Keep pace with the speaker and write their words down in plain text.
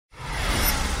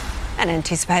An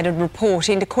anticipated report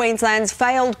into Queensland's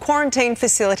failed quarantine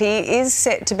facility is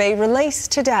set to be released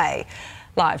today.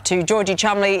 Live to Georgie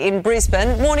Chumley in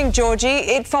Brisbane. Morning, Georgie.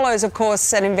 It follows, of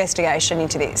course, an investigation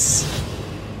into this.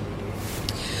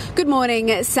 Good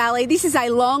morning, Sally. This is a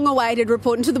long-awaited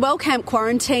report into the wellcamp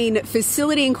quarantine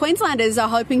facility, and Queenslanders are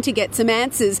hoping to get some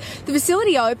answers. The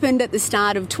facility opened at the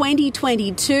start of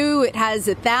 2022. It has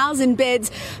 1,000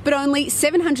 beds, but only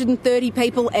 730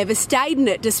 people ever stayed in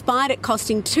it, despite it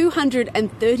costing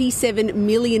 $237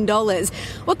 million.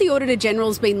 What the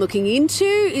Auditor-General's been looking into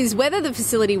is whether the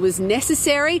facility was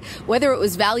necessary, whether it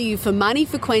was value for money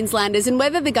for Queenslanders, and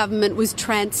whether the government was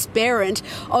transparent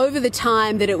over the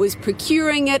time that it was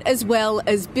procuring it as well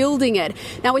as building it.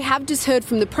 Now, we have just heard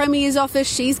from the Premier's office.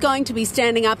 She's going to be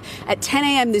standing up at 10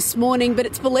 a.m. this morning, but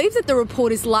it's believed that the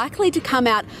report is likely to come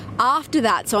out after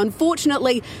that. So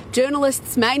unfortunately,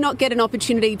 journalists may not get an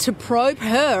opportunity to probe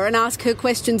her and ask her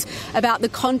questions about the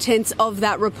contents of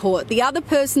that report. The other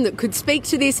person that could speak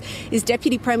to this is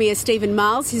Deputy Premier Stephen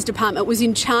Miles. His department was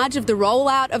in charge of the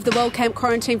rollout of the wellcamp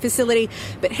quarantine facility,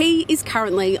 but he is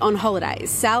currently on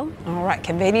holidays. Sal? All right,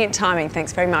 convenient timing.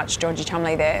 Thanks very much, Georgie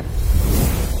Chumley there.